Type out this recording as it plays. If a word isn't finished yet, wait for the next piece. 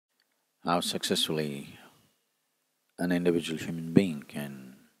how successfully an individual human being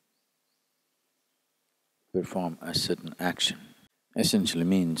can perform a certain action. Essentially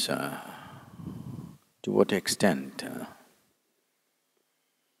means to what extent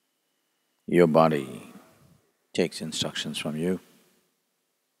your body takes instructions from you,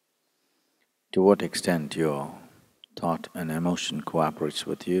 to what extent your thought and emotion cooperates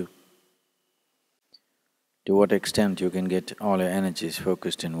with you, to what extent you can get all your energies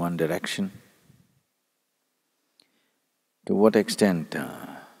focused in one direction, to what extent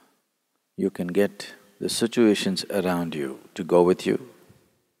you can get the situations around you to go with you.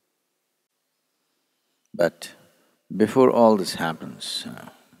 But before all this happens,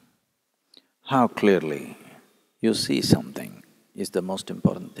 how clearly you see something is the most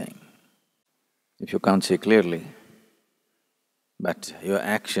important thing. If you can't see clearly, but your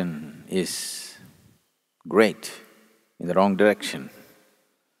action is great in the wrong direction,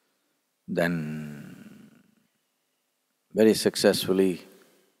 then very successfully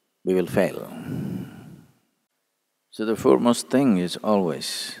we will fail. So the foremost thing is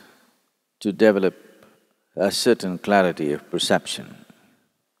always to develop a certain clarity of perception,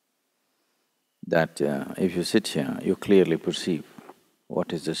 that if you sit here, you clearly perceive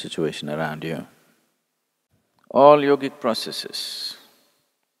what is the situation around you. All yogic processes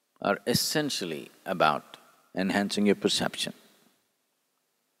are essentially about enhancing your perception,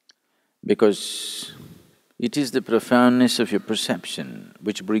 because it is the profoundness of your perception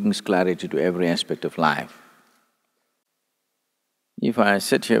which brings clarity to every aspect of life. If I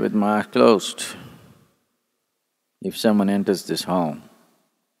sit here with my eyes closed, if someone enters this hall,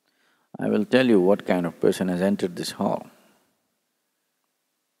 I will tell you what kind of person has entered this hall.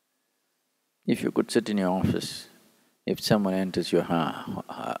 If you could sit in your office, if someone enters your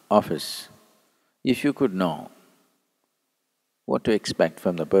office, if you could know what to expect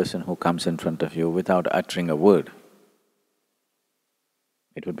from the person who comes in front of you without uttering a word,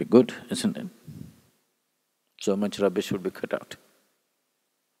 it would be good, isn't it? So much rubbish would be cut out.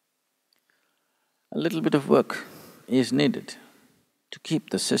 A little bit of work is needed to keep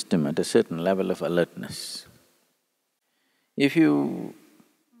the system at a certain level of alertness. If you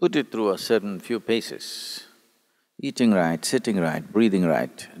put it through a certain few paces, eating right, sitting right, breathing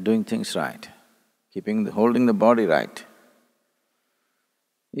right, doing things right, holding the body right,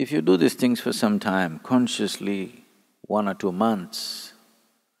 if you do these things for some time, consciously, 1 or 2 months,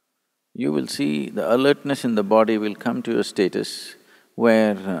 you will see the alertness in the body will come to a status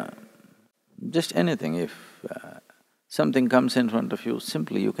where just anything, if something comes in front of you,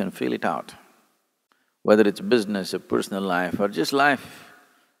 simply you can feel it out. Whether it's business or personal life or just life,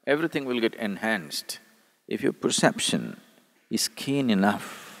 everything will get enhanced if your perception is keen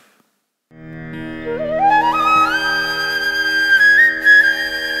enough.